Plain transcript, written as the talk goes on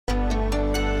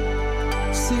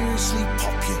seriously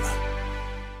popular.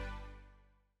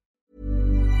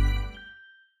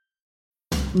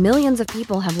 Millions of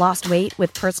people have lost weight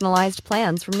with personalized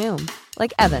plans from Noom.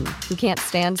 Like Evan, who can't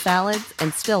stand salads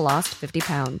and still lost 50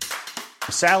 pounds.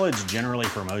 Salads generally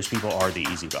for most people are the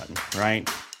easy button, right?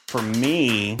 For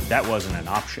me, that wasn't an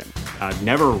option. I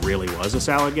never really was a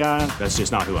salad guy. That's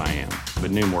just not who I am.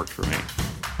 But Noom worked for me.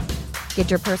 Get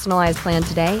your personalized plan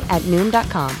today at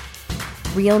Noom.com.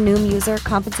 Real Noom user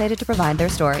compensated to provide their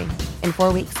story. In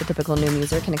 4 weeks, the typical Noom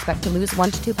user can expect to lose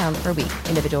 1 to 2 pounds per week.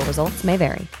 Individual results may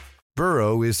vary.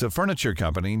 Burrow is a furniture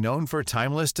company known for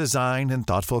timeless design and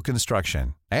thoughtful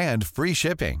construction, and free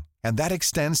shipping, and that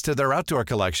extends to their outdoor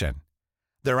collection.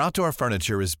 Their outdoor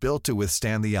furniture is built to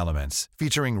withstand the elements,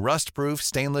 featuring rust-proof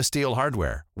stainless steel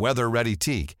hardware, weather-ready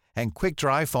teak, and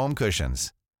quick-dry foam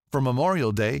cushions. For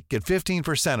Memorial Day, get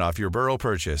 15% off your Burrow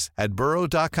purchase at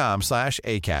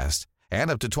burrow.com/acast,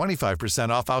 and up to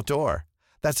 25% off outdoor.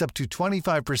 That's up to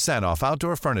 25% off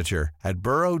outdoor furniture at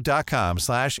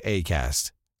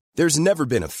burrow.com/acast. There's never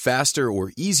been a faster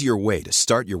or easier way to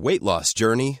start your weight loss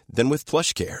journey than with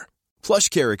PlushCare.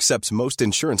 PlushCare accepts most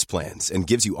insurance plans and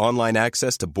gives you online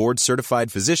access to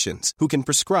board-certified physicians who can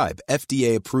prescribe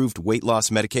FDA-approved weight loss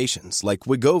medications like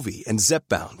Wegovy and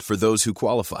Zepbound for those who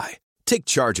qualify. Take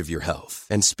charge of your health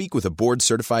and speak with a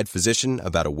board-certified physician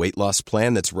about a weight loss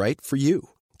plan that's right for you.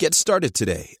 Get started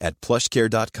today at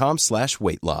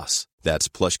plushcare.com/weight loss. That's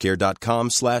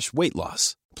plushcare.com/weight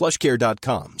loss.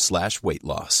 plushcare.com/weight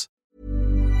loss.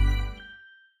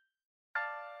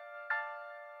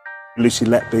 Lucy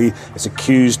Letby is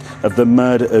accused of the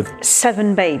murder of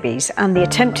 7 babies and the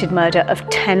attempted murder of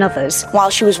 10 others. While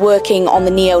she was working on the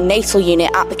neonatal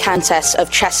unit at the Countess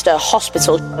of Chester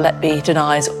Hospital. Letby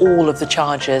denies all of the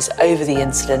charges over the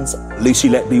incidents. Lucy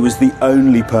Letby was the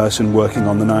only person working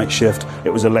on the night shift.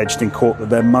 It was alleged in court that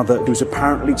their mother was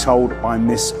apparently told by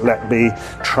Miss Letby,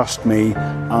 "Trust me,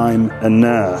 I'm a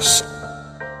nurse."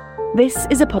 This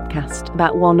is a podcast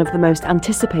about one of the most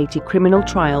anticipated criminal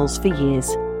trials for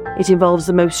years. It involves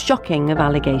the most shocking of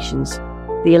allegations,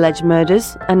 the alleged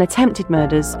murders and attempted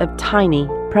murders of tiny,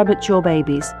 premature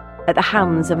babies at the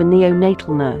hands of a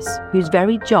neonatal nurse whose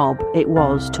very job it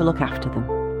was to look after them.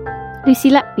 Lucy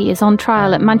Letby is on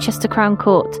trial at Manchester Crown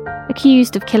Court,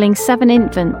 accused of killing 7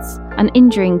 infants and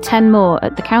injuring 10 more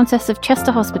at the Countess of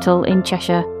Chester Hospital in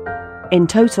Cheshire. In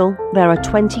total, there are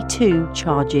 22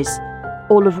 charges,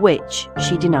 all of which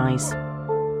she denies.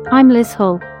 I'm Liz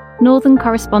Hull, Northern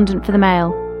correspondent for the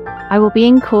Mail. I will be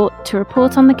in court to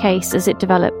report on the case as it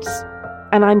develops.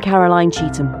 And I'm Caroline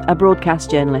Cheetham, a broadcast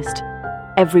journalist.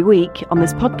 Every week on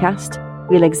this podcast,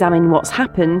 we'll examine what's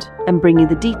happened and bring you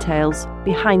the details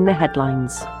behind the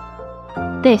headlines.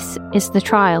 This is the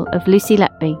trial of Lucy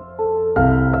Letby.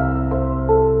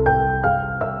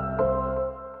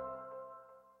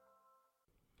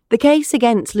 The case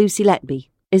against Lucy Letby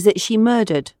is that she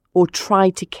murdered or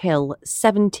tried to kill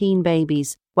 17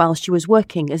 babies while she was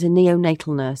working as a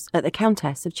neonatal nurse at the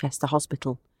Countess of Chester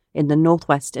Hospital in the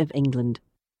northwest of England.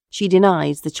 She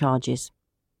denies the charges.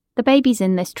 The babies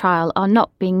in this trial are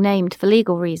not being named for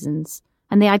legal reasons,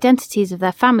 and the identities of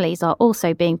their families are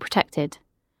also being protected.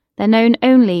 They're known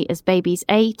only as babies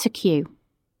A to Q.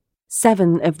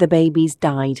 7 of the babies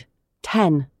died.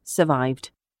 10 survived.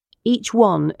 Each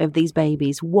one of these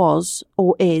babies was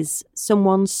or is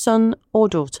someone's son or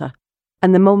daughter,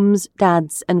 and the mums,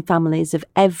 dads and families of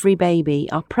every baby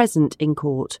are present in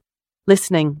court,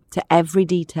 listening to every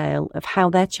detail of how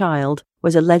their child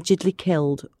was allegedly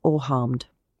killed or harmed.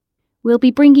 We'll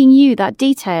be bringing you that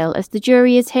detail as the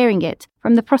jury is hearing it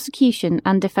from the prosecution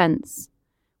and defence.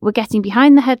 We're getting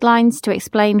behind the headlines to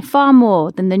explain far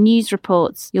more than the news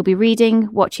reports you'll be reading,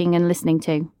 watching and listening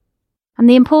to. And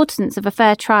the importance of a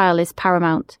fair trial is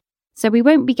paramount, so we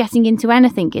won't be getting into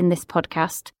anything in this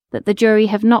podcast that the jury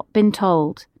have not been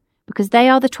told, because they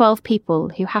are the 12 people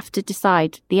who have to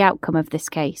decide the outcome of this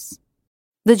case.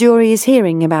 The jury is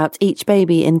hearing about each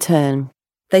baby in turn.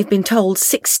 They've been told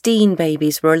 16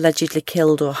 babies were allegedly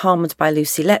killed or harmed by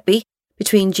Lucy Letby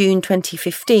between June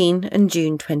 2015 and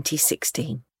June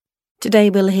 2016. Today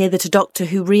we'll hear that a doctor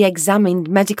who re-examined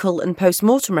medical and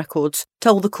post-mortem records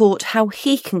told the court how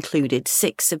he concluded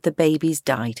 6 of the babies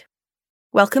died.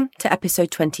 Welcome to episode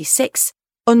 26,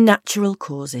 Unnatural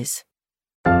Causes.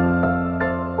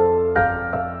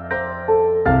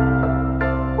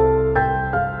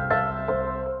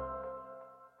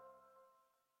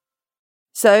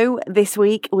 So this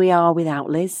week we are without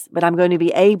Liz, but I'm going to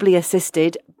be ably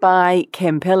assisted by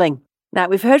Kim Pilling. Now,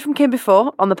 we've heard from Kim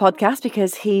before on the podcast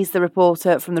because he's the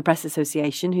reporter from the Press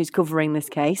Association who's covering this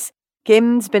case.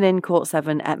 Kim's been in Court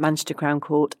 7 at Manchester Crown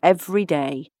Court every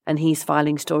day, and he's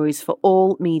filing stories for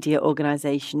all media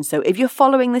organisations. So if you're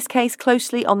following this case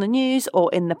closely on the news or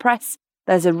in the press,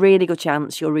 there's a really good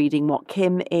chance you're reading what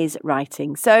Kim is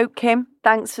writing. So, Kim,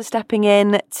 thanks for stepping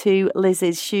in to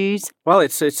Liz's shoes. Well,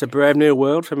 it's a brave new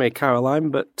world for me, Caroline,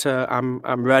 but I'm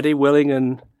ready, willing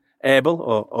and able,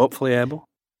 or hopefully able.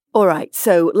 All right,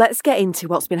 so let's get into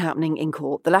what's been happening in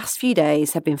court. The last few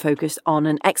days have been focused on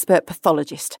an expert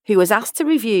pathologist who was asked to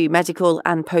review medical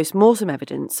and post-mortem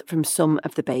evidence from some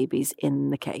of the babies in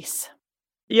the case.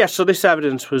 Yes, so this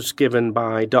evidence was given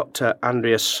by Dr.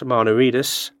 Andreas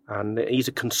Marnaridis, and he's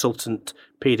a consultant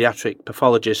paediatric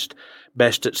pathologist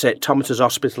based at St Thomas's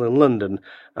Hospital in London,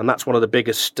 and that's one of the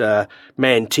biggest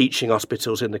main teaching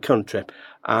hospitals in the country.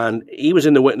 And he was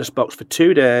in the witness box for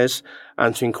 2 days,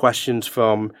 answering questions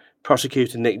from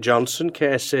prosecutor Nick Johnson,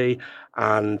 KC,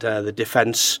 and the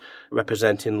defence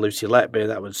representing Lucy Letby,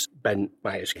 that was Ben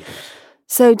Myers' case.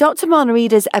 So Dr.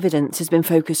 Marnaridis' evidence has been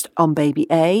focused on baby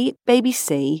A, baby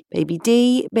C, baby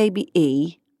D, baby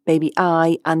E, baby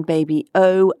I, and baby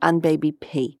O, and baby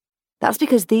P. That's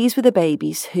because these were the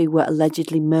babies who were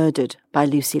allegedly murdered by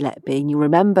Lucy Letby. And you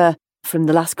remember from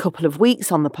the last couple of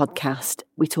weeks on the podcast,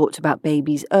 we talked about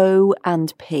babies O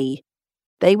and P.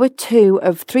 They were 2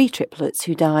 of 3 triplets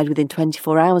who died within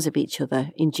 24 hours of each other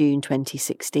in June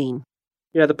 2016.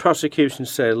 Yeah, the prosecution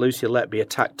say Lucy Letby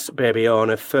attacked baby O on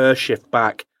her first shift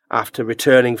back after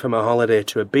returning from a holiday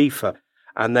to Ibiza,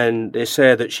 and then they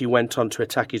say that she went on to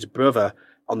attack his brother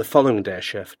on the following day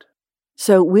shift.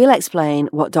 So we'll explain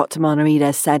what Dr.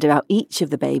 Marnaridis said about each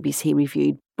of the babies he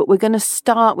reviewed, but we're going to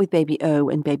start with baby O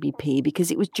and baby P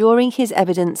because it was during his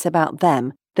evidence about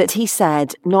them that he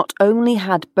said not only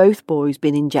had both boys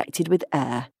been injected with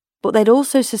air, but they'd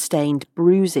also sustained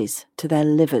bruises to their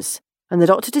livers. And the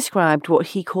doctor described what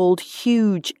he called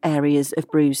huge areas of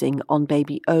bruising on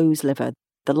baby O's liver,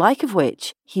 the like of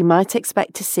which he might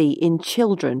expect to see in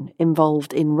children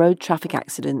involved in road traffic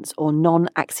accidents or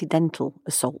non-accidental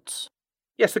assaults.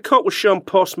 Yes, the court was shown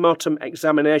post-mortem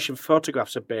examination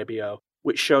photographs of baby O,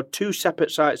 which showed 2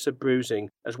 separate sites of bruising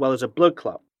as well as a blood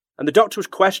clot. And the doctor was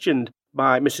questioned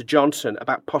by Mr. Johnson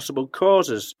about possible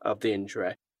causes of the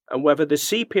injury and whether the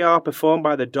CPR performed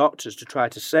by the doctors to try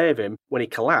to save him when he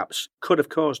collapsed could have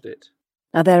caused it.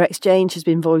 Now, their exchange has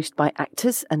been voiced by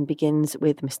actors and begins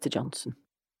with Mr. Johnson.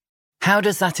 How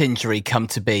does that injury come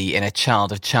to be in a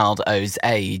child of child O's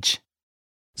age?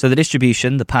 So the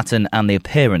distribution, the pattern and the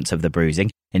appearance of the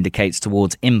bruising indicates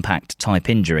towards impact-type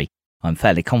injury. I'm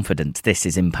fairly confident this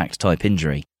is impact-type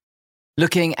injury.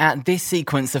 Looking at this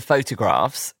sequence of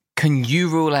photographs, can you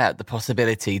rule out the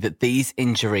possibility that these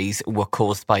injuries were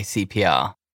caused by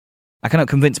CPR? I cannot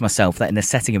convince myself that in the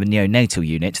setting of a neonatal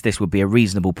unit this would be a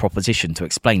reasonable proposition to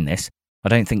explain this. I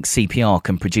don't think CPR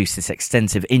can produce this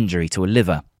extensive injury to a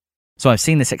liver. So I've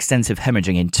seen this extensive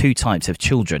hemorrhaging in 2 types of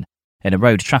children, in a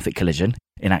road traffic collision,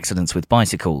 in accidents with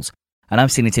bicycles, and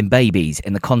I've seen it in babies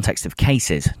in the context of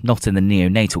cases, not in the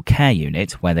neonatal care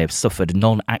unit where they have suffered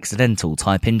non-accidental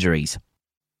type injuries.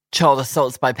 Child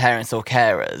assaults by parents or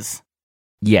carers?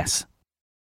 Yes.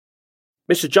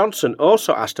 Mr. Johnson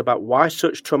also asked about why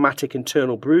such traumatic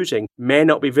internal bruising may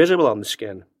not be visible on the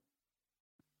skin.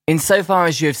 Insofar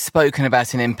as you have spoken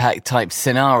about an impact-type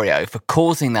scenario for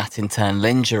causing that internal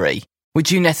injury, would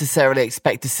you necessarily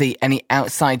expect to see any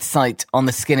outside site on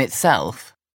the skin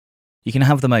itself? You can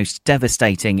have the most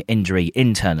devastating injury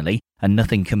internally and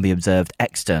nothing can be observed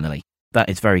externally. That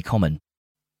is very common.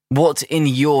 What, in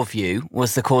your view,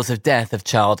 was the cause of death of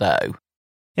child O?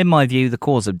 In my view, the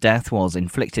cause of death was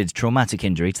inflicted traumatic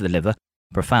injury to the liver,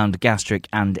 profound gastric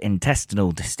and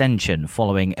intestinal distension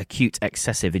following acute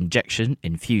excessive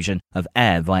infusion of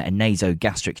air via a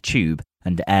nasogastric tube,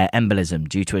 and air embolism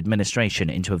due to administration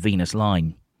into a venous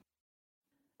line.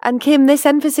 And Kim, this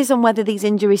emphasis on whether these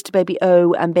injuries to baby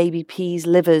O and baby P's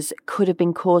livers could have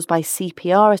been caused by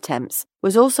CPR attempts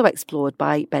was also explored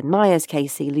by Ben Myers'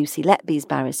 KC, Lucy Letby's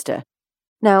barrister.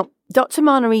 Now, Dr.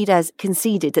 Marnaridis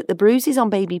conceded that the bruises on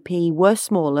baby P were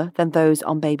smaller than those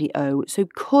on baby O, so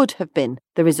could have been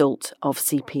the result of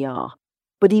CPR.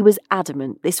 But he was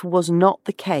adamant this was not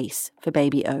the case for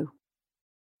baby O.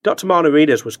 Dr.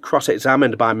 Marnaridis was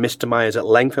cross-examined by Mr. Myers at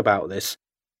length about this.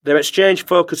 Their exchange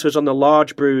focuses on the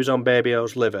large bruise on baby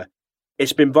O's liver.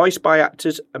 It's been voiced by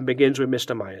actors and begins with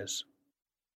Mr. Myers.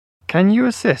 Can you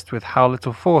assist with how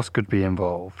little force could be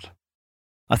involved?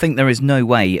 I think there is no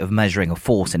way of measuring a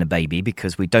force in a baby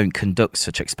because we don't conduct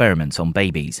such experiments on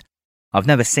babies. I've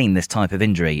never seen this type of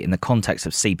injury in the context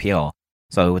of CPR,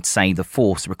 so I would say the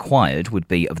force required would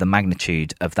be of the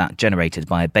magnitude of that generated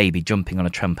by a baby jumping on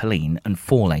a trampoline and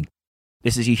falling.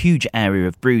 This is a huge area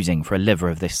of bruising for a liver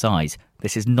of this size.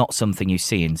 This is not something you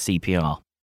see in CPR.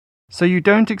 So you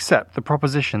don't accept the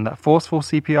proposition that forceful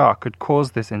CPR could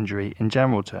cause this injury in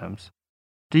general terms?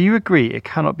 Do you agree it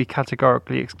cannot be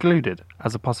categorically excluded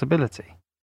as a possibility?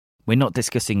 We're not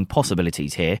discussing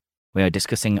possibilities here, we are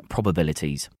discussing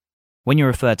probabilities. When you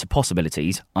refer to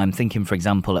possibilities, I'm thinking, for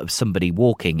example, of somebody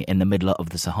walking in the middle of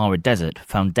the Sahara Desert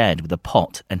found dead with a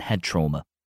pot and head trauma.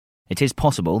 It is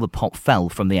possible the pot fell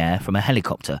from the air from a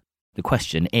helicopter. The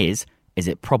question is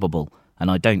it probable? And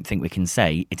I don't think we can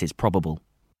say it is probable.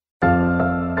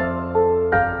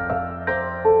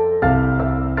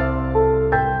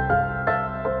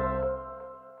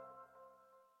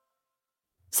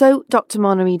 So Dr.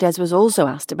 Monarides was also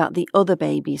asked about the other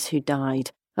babies who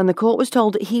died, and the court was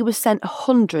told that he was sent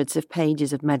hundreds of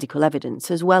pages of medical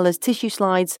evidence, as well as tissue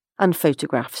slides and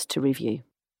photographs to review.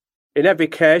 In every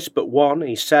case but one,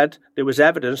 he said, there was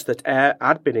evidence that air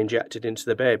had been injected into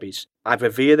the babies, either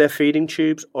via their feeding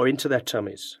tubes or into their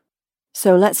tummies.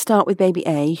 So let's start with baby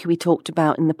A, who we talked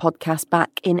about in the podcast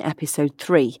back in episode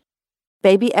 3.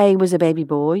 Baby A was a baby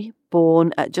boy,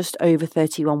 born at just over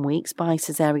 31 weeks by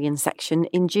caesarean section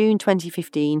in June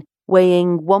 2015,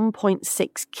 weighing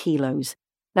 1.6 kilos.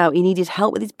 Now, he needed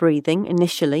help with his breathing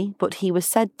initially, but he was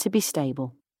said to be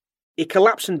stable. He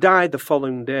collapsed and died the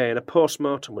following day, and a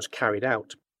post-mortem was carried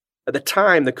out. At the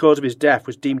time, the cause of his death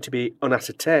was deemed to be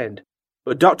unascertained,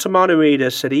 but Dr.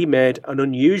 Monarides said he made an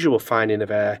unusual finding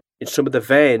of air in some of the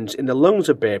veins in the lungs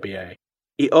of baby A.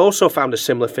 He also found a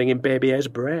similar thing in baby A's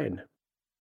brain.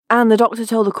 And the doctor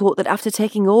told the court that after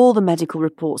taking all the medical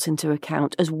reports into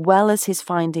account, as well as his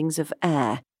findings of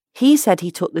air, he said he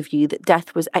took the view that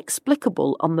death was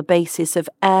explicable on the basis of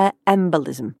air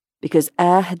embolism, because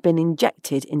air had been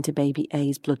injected into baby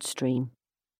A's bloodstream.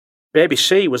 Baby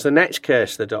C was the next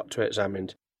case the doctor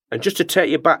examined. And just to take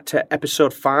you back to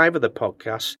episode 5 of the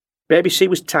podcast, baby C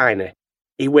was tiny.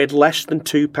 He weighed less than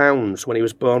 2 pounds when he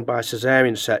was born by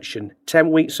caesarean section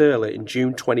 10 weeks early in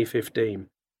June 2015.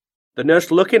 The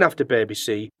nurse looking after baby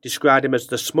C described him as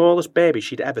the smallest baby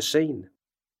she'd ever seen.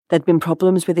 There'd been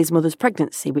problems with his mother's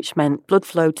pregnancy, which meant blood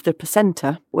flow to the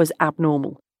placenta was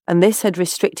abnormal, and this had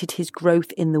restricted his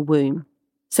growth in the womb.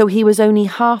 So he was only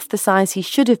half the size he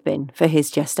should have been for his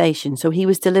gestation, so he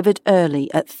was delivered early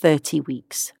at 30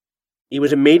 weeks. He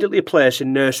was immediately placed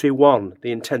in Nursery 1,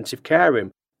 the intensive care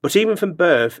room, but even from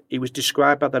birth, he was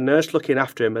described by the nurse looking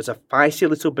after him as a feisty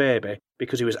little baby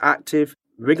because he was active,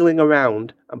 wriggling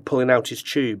around and pulling out his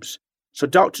tubes. So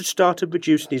doctors started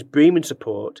reducing his breathing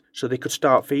support so they could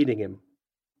start feeding him.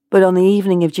 But on the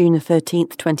evening of June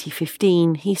 13th,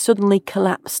 2015, he suddenly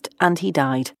collapsed and he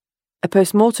died. A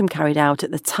post-mortem carried out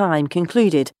at the time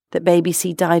concluded that baby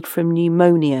C died from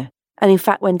pneumonia. And in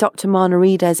fact, when Dr.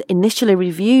 Monarides initially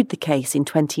reviewed the case in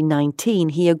 2019,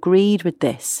 he agreed with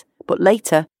this. But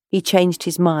later, he changed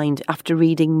his mind after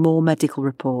reading more medical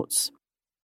reports.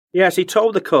 Yes, he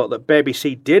told the court that baby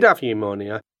C did have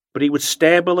pneumonia, but he was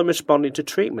stable and responding to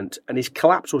treatment, and his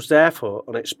collapse was therefore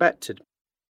unexpected.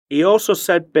 He also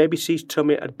said baby C's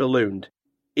tummy had ballooned.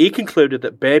 He concluded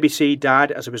that baby C died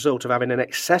as a result of having an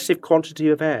excessive quantity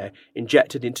of air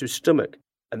injected into his stomach,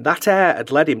 and that air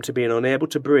had led him to being unable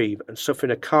to breathe and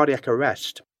suffering a cardiac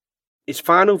arrest. His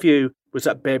final view was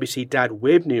that baby C died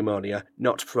with pneumonia,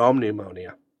 not from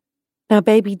pneumonia. Now,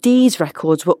 baby D's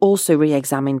records were also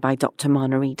re-examined by Dr.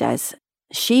 Monarides.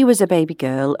 She was a baby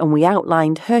girl, and we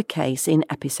outlined her case in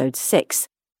episode 6.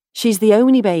 She's the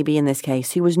only baby in this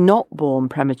case who was not born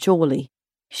prematurely.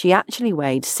 She actually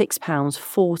weighed 6 pounds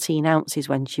 14 ounces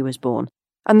when she was born,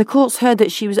 and the courts heard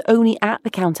that she was only at the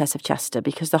Countess of Chester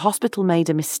because the hospital made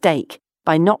a mistake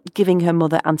by not giving her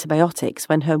mother antibiotics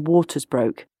when her waters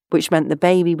broke, which meant the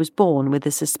baby was born with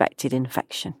a suspected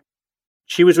infection.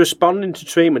 She was responding to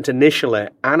treatment initially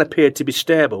and appeared to be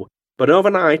stable, but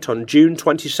overnight on June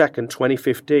 22,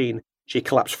 2015, she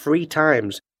collapsed 3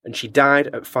 times and she died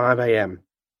at 5 a.m.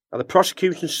 Now, the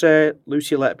prosecution say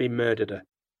Lucy Letby murdered her.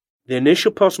 The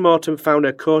initial post-mortem found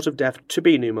her cause of death to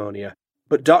be pneumonia,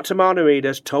 but Dr.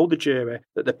 Monarides told the jury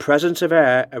that the presence of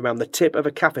air around the tip of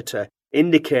a catheter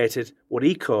indicated what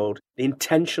he called the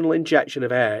intentional injection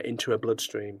of air into her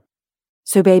bloodstream.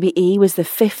 So baby E was the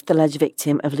 5th alleged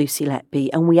victim of Lucy Letby,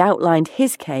 and we outlined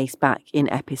his case back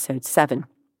in episode 7.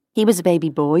 He was a baby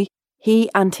boy. He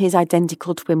and his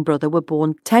identical twin brother were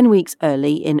born 10 weeks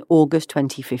early in August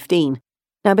 2015.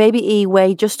 Now, baby E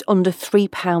weighed just under 3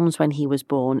 pounds when he was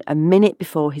born, a minute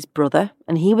before his brother,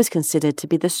 and he was considered to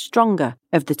be the stronger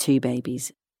of the 2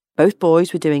 babies. Both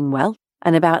boys were doing well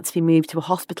and about to be moved to a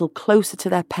hospital closer to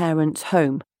their parents'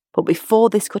 home. But before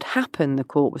this could happen, the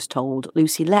court was told,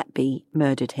 Lucy Letby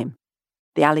murdered him.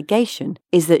 The allegation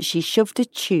is that she shoved a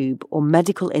tube or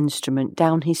medical instrument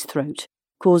down his throat,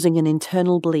 causing an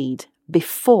internal bleed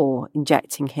before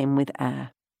injecting him with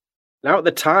air. Now, at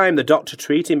the time, the doctor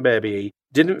treating baby E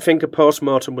didn't think a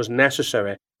post-mortem was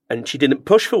necessary, and she didn't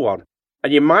push for one.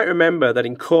 And you might remember that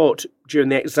in court, during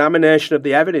the examination of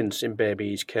the evidence in baby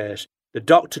E's case, the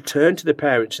doctor turned to the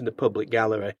parents in the public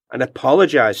gallery and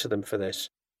apologised to them for this.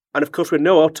 And of course, with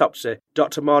no autopsy,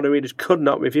 Dr. Marnarides could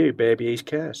not review baby E's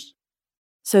case.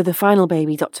 So the final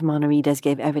baby Dr. Marnarides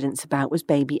gave evidence about was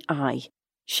baby I.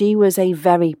 She was a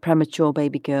very premature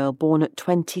baby girl born at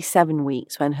 27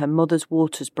 weeks when her mother's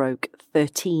waters broke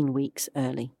 13 weeks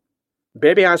early.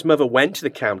 Baby I's mother went to the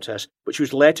Countess, but she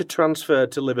was later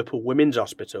transferred to Liverpool Women's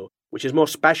Hospital, which is more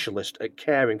specialist at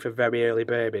caring for very early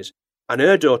babies, and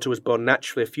her daughter was born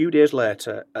naturally a few days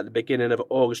later at the beginning of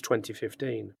August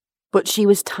 2015. But she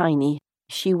was tiny.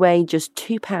 She weighed just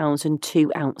 2 pounds and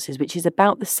 2 ounces, which is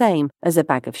about the same as a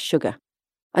bag of sugar.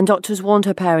 And doctors warned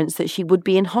her parents that she would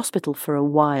be in hospital for a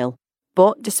while.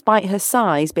 But despite her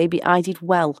size, baby I did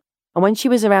well. And when she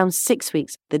was around 6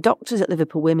 weeks, the doctors at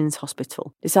Liverpool Women's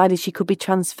Hospital decided she could be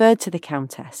transferred to the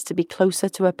Countess to be closer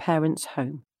to her parents'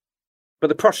 home. But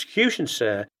the prosecution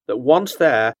say that once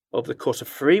there, over the course of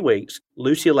 3 weeks,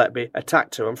 Lucy Letby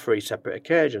attacked her on 3 separate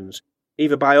occasions,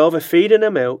 either by overfeeding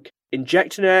her milk,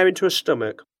 injecting air into her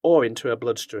stomach, or into her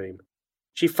bloodstream.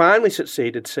 She finally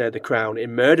succeeded, say the Crown,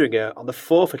 in murdering her on the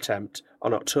 4th attempt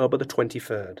on October the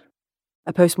 23rd.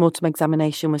 A post-mortem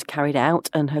examination was carried out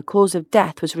and her cause of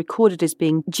death was recorded as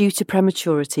being due to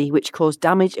prematurity, which caused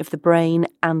damage of the brain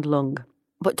and lung.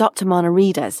 But Dr.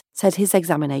 Marnarides said his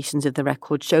examinations of the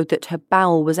record showed that her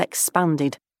bowel was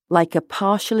expanded, like a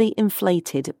partially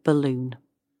inflated balloon.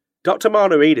 Dr.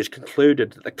 Marnarides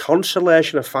concluded that the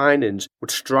constellation of findings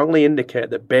would strongly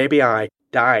indicate that baby I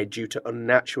died due to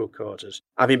unnatural causes,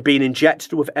 having been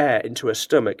injected with air into her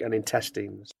stomach and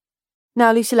intestines.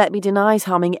 Now, Lucy Letby denies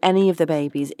harming any of the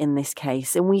babies in this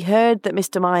case, and we heard that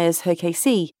Mr. Myers, her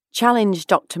KC, challenged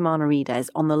Dr. Marnarides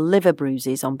on the liver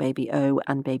bruises on baby O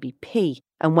and baby P,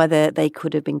 and whether they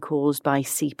could have been caused by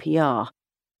CPR.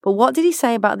 But what did he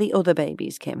say about the other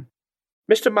babies, Kim?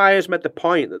 Mr. Myers made the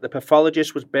point that the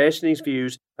pathologist was basing his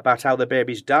views about how the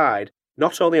babies died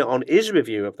not only on his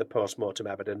review of the post-mortem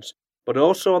evidence, but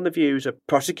also on the views of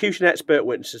prosecution expert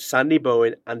witnesses Sandy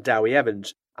Bowen and Dowie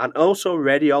Evans, and also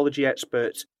radiology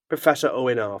experts Professor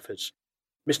Owen Arthurs.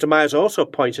 Mr. Myers also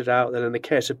pointed out that in the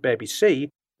case of baby C,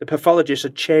 the pathologist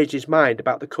had changed his mind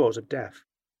about the cause of death.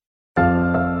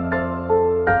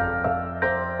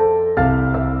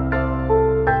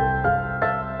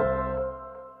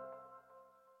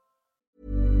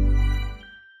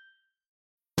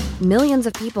 Millions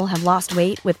of people have lost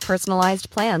weight with personalized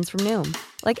plans from Noom.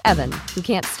 Like Evan, who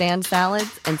can't stand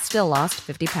salads and still lost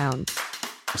 50 pounds.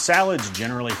 Salads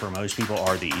generally for most people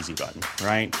are the easy button,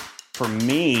 right? For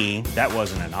me, that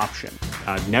wasn't an option.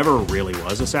 I never really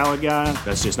was a salad guy.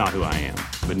 That's just not who I am.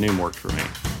 But Noom worked for me.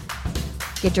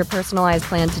 Get your personalized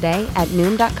plan today at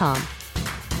Noom.com.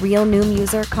 Real Noom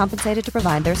user compensated to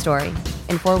provide their story.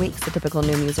 In 4 weeks, the typical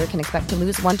Noom user can expect to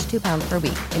lose 1 to 2 pounds per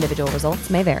week. Individual results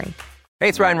may vary. Hey,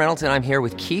 it's Ryan Reynolds, and I'm here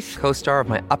with Keith, co-star of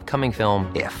my upcoming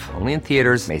film, If, only in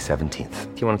theaters May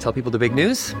 17th. Do you want to tell people the big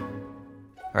news?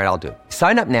 All right, I'll do it.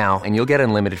 Sign up now and you'll get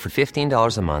unlimited for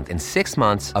 $15 a month and 6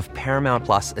 months of Paramount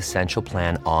Plus Essential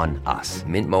Plan on us.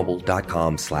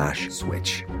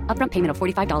 MintMobile.com/switch. Upfront payment of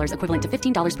 $45 equivalent to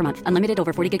 $15 per month. Unlimited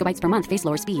over 40 gigabytes per month. Face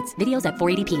lower speeds. Videos at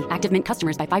 480p. Active Mint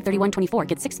customers by 531.24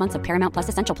 get 6 months of Paramount Plus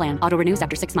Essential Plan. Auto renews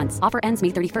after 6 months. Offer ends May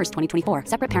 31st, 2024.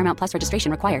 Separate Paramount Plus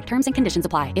registration required. Terms and conditions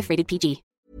apply if rated PG.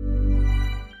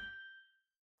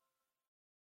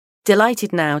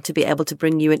 Delighted now to be able to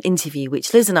bring you an interview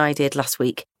which Liz and I did last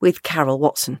week with Carol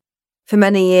Watson. For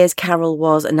many years, Carol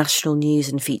was a national news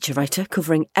and feature writer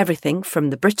covering everything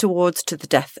from the Brit Awards to the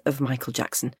death of Michael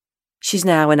Jackson. She's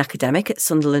now an academic at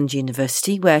Sunderland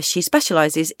University where she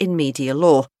specialises in media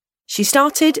law. She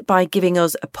started by giving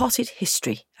us a potted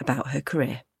history about her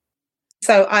career.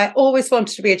 So I always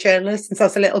wanted to be a journalist since I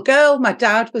was a little girl. My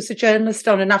dad was a journalist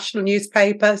on a national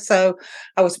newspaper, so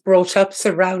I was brought up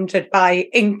surrounded by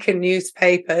ink and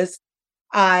newspapers.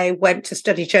 I went to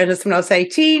study journalism when I was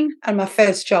 18, and my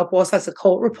first job was as a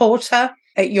court reporter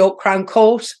at York Crown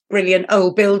Court, brilliant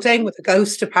old building with a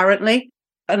ghost apparently.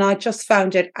 And I just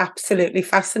found it absolutely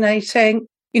fascinating.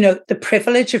 You know, the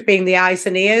privilege of being the eyes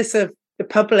and ears of the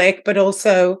public, but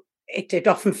also it did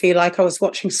often feel like I was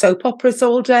watching soap operas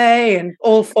all day and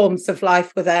all forms of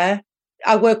life were there.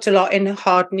 I worked a lot in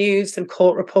hard news and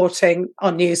court reporting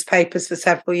on newspapers for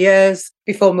several years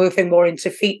before moving more into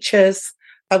features.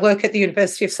 I work at the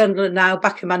University of Sunderland now,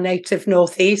 back in my native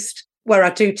northeast. where I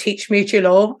do teach media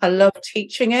law. I love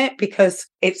teaching it because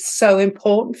it's so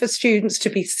important for students to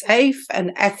be safe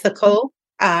and ethical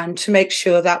and to make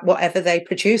sure that whatever they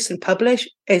produce and publish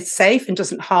is safe and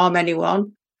doesn't harm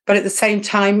anyone. But at the same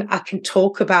time, I can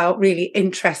talk about really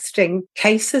interesting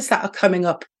cases that are coming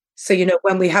up. So,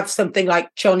 when we have something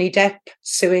like Johnny Depp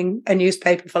suing a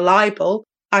newspaper for libel,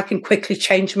 I can quickly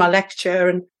change my lecture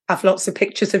and have lots of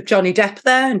pictures of Johnny Depp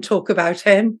there and talk about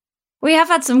him. We have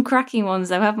had some cracking ones,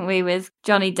 though, haven't we, with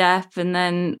Johnny Depp and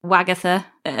then Wagatha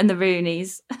and the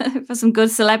Rooneys. For some good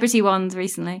celebrity ones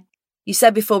recently. You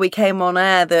said before we came on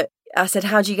air that I said,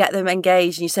 how do you get them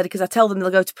engaged? And you said, because I tell them they'll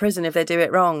go to prison if they do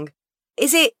it wrong.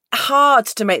 Is it hard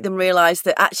to make them realise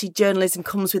that actually journalism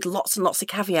comes with lots and lots of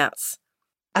caveats?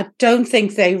 I don't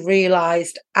think they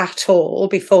realised at all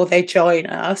before they join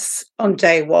us on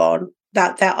day one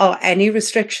that there are any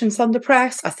restrictions on the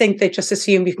press. I think they just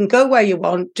assume you can go where you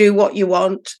want, do what you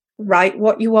want, write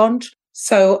what you want.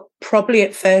 So probably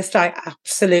at first I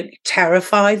absolutely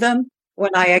terrify them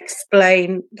when I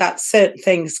explain that certain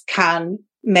things can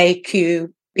make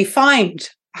you be fined,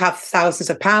 have thousands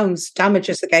of pounds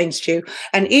damages against you.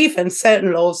 And even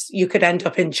certain laws, you could end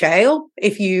up in jail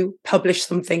if you publish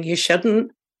something you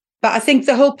shouldn't. But I think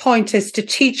the whole point is to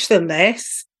teach them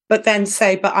this, but then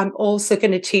say, but I'm also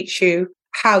going to teach you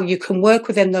how you can work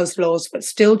within those laws, but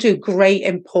still do great,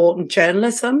 important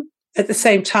journalism at the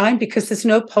same time, because there's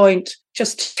no point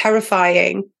just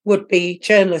terrifying would-be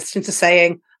journalists into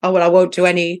saying, oh, well, I won't do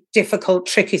any difficult,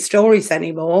 tricky stories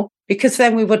anymore, because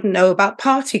then we wouldn't know about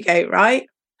Partygate, right?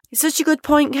 It's such a good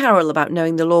point, Carol, about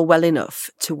knowing the law well enough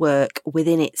to work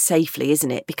within it safely,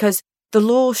 isn't it? Because the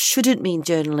law shouldn't mean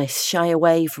journalists shy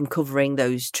away from covering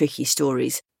those tricky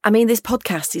stories. I mean, this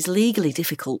podcast is legally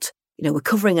difficult. We're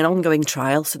covering an ongoing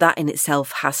trial, so that in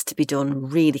itself has to be done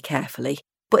really carefully.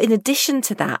 But in addition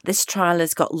to that, this trial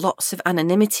has got lots of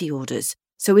anonymity orders.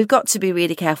 So we've got to be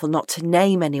really careful not to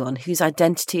name anyone whose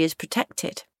identity is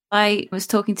protected. I was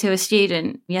talking to a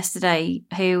student yesterday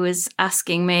who was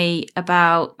asking me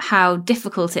about how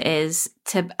difficult it is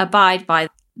to abide by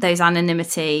those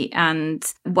anonymity and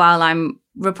while I'm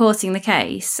reporting the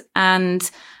case. And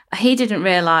he didn't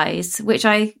realise, which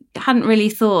I hadn't really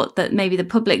thought that maybe the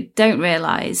public don't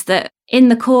realise, that in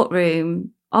the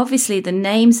courtroom, obviously the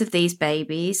names of these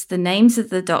babies, the names of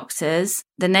the doctors,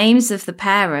 the names of the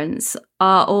parents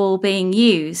are all being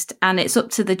used. And it's up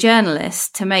to the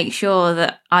journalist to make sure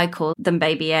that I call them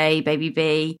baby A, baby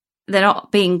B. They're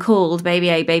not being called baby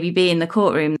A, baby B in the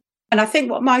courtroom. And I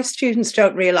think what my students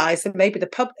don't realise, and maybe the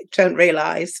public don't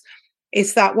realise,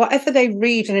 is that whatever they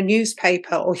read in a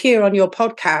newspaper or hear on your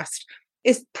podcast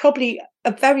is probably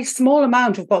a very small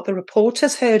amount of what the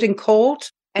reporter's heard in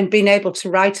court and been able to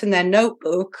write in their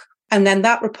notebook. And then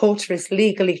that reporter is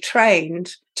legally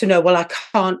trained to know, well, I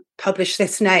can't publish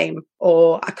this name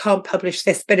or I can't publish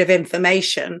this bit of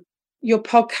information. Your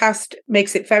podcast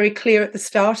makes it very clear at the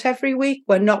start every week.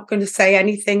 We're not going to say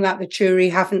anything that the jury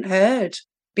haven't heard,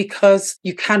 because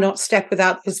you cannot step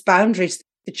without those boundaries.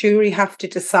 The jury have to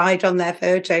decide on their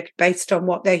verdict based on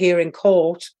what they hear in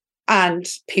court. And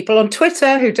people on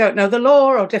Twitter who don't know the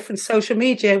law or different social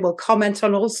media will comment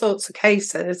on all sorts of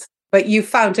cases. But you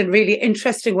found a really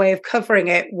interesting way of covering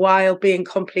it while being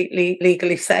completely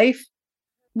legally safe.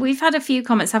 We've had a few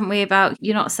comments, haven't we, about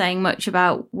you're not saying much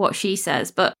about what she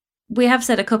says, but we have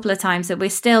said a couple of times that we're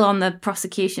still on the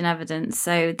prosecution evidence.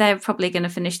 So they're probably going to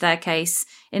finish their case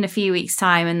in a few weeks'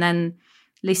 time, and then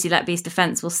Lucy Letby's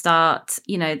defence will start.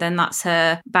 Then that's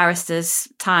her barrister's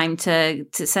time to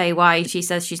say why she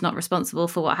says she's not responsible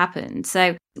for what happened.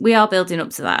 So we are building up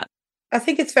to that. I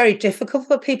think it's very difficult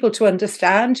for people to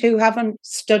understand who haven't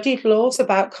studied laws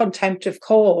about contempt of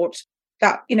court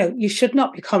that, you should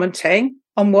not be commenting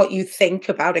on what you think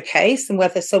about a case and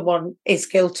whether someone is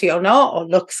guilty or not, or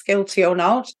looks guilty or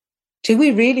not. Do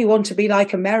we really want to be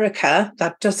like America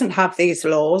that doesn't have these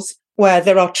laws, where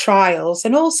there are trials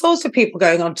and all sorts of people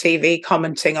going on TV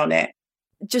commenting on it?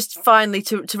 Just finally,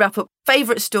 to wrap up,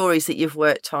 favourite stories that you've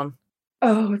worked on?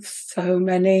 Oh, so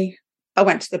many. I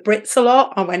went to the Brits a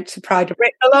lot. I went to Pride of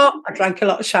Britain a lot. I drank a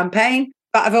lot of champagne.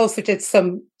 But I've also did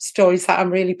some stories that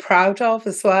I'm really proud of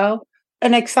as well.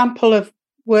 An example of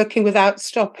working without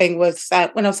stopping was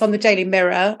when I was on the Daily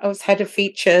Mirror. I was head of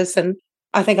features, and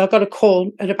I think I got a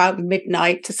call at about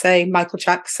midnight to say Michael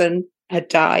Jackson had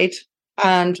died.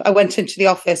 And I went into the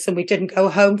office and we didn't go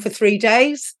home for 3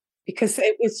 days because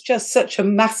it was just such a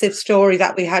massive story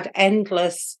that we had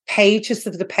endless pages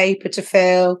of the paper to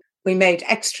fill. We made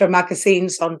extra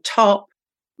magazines on top.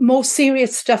 More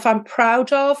serious stuff I'm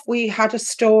proud of. We had a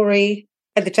story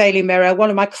at the Daily Mirror. One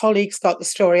of my colleagues got the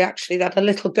story, actually, that a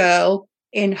little girl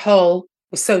in Hull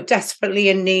was so desperately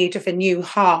in need of a new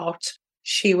heart.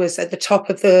 She was at the top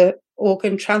of the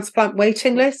organ transplant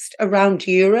waiting list around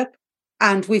Europe.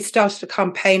 And we started a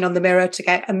campaign on the Mirror to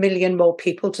get 1 million more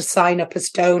people to sign up as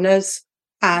donors.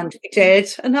 And we did.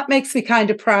 And that makes me kind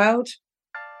of proud.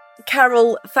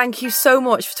 Carol, thank you so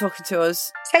much for talking to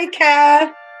us. Take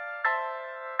care.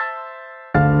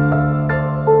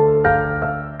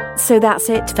 So that's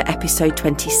it for episode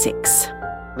 26.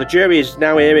 The jury is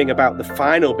now hearing about the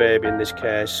final baby in this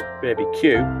case, baby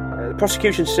Q. The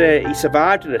prosecution say he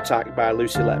survived an attack by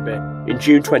Lucy Letby in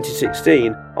June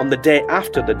 2016 on the day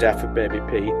after the death of baby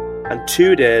P and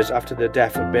 2 days after the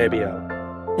death of baby O.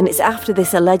 And it's after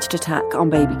this alleged attack on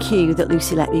baby Q that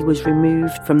Lucy Letby was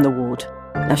removed from the ward.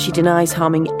 Now, she denies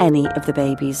harming any of the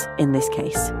babies in this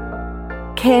case.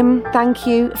 Kim, thank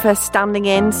you for standing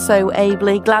in so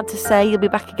ably. Glad to say you'll be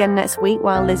back again next week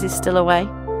while Liz is still away.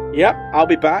 Yep, I'll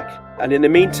be back. And in the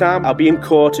meantime, I'll be in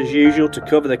court as usual to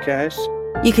cover the case.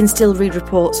 You can still read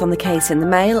reports on the case in the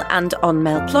Mail and on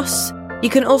Mail Plus. You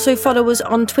can also follow us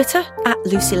on Twitter at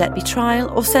Lucy Letby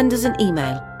Trial or send us an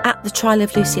email at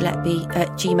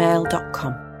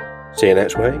thetrialoflucyletby@gmail.com. See you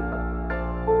next week.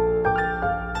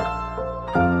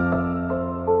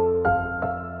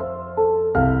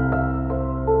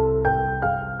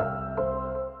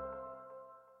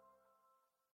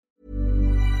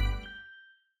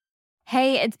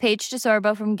 Hey, it's Paige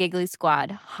DeSorbo from Giggly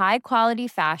Squad. High quality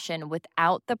fashion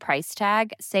without the price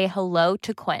tag. Say hello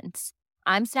to Quince.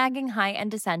 I'm snagging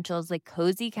high-end essentials like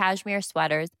cozy cashmere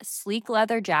sweaters, sleek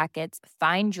leather jackets,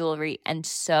 fine jewelry, and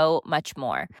so much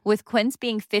more. With Quince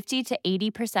being 50 to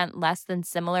 80% less than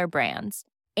similar brands.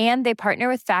 And they partner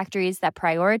with factories that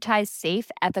prioritize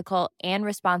safe, ethical, and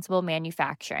responsible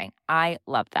manufacturing. I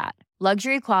love that.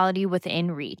 Luxury quality within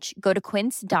reach. Go to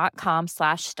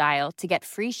quince.com/style to get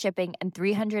free shipping and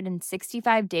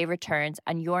 365-day returns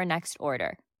on your next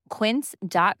order.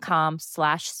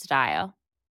 Quince.com/style.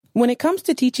 When it comes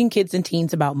to teaching kids and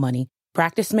teens about money,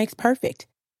 practice makes perfect.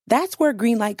 That's where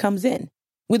Greenlight comes in.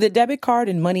 With a debit card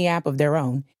and money app of their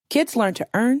own, kids learn to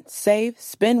earn, save,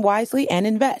 spend wisely, and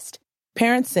invest.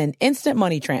 Parents send instant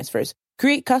money transfers,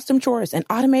 create custom chores, and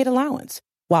automate allowance,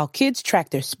 while kids track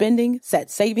their spending, set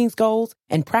savings goals,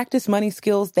 and practice money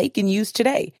skills they can use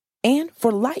today and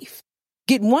for life.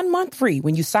 Get 1 month free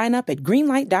when you sign up at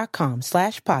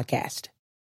greenlight.com/podcast.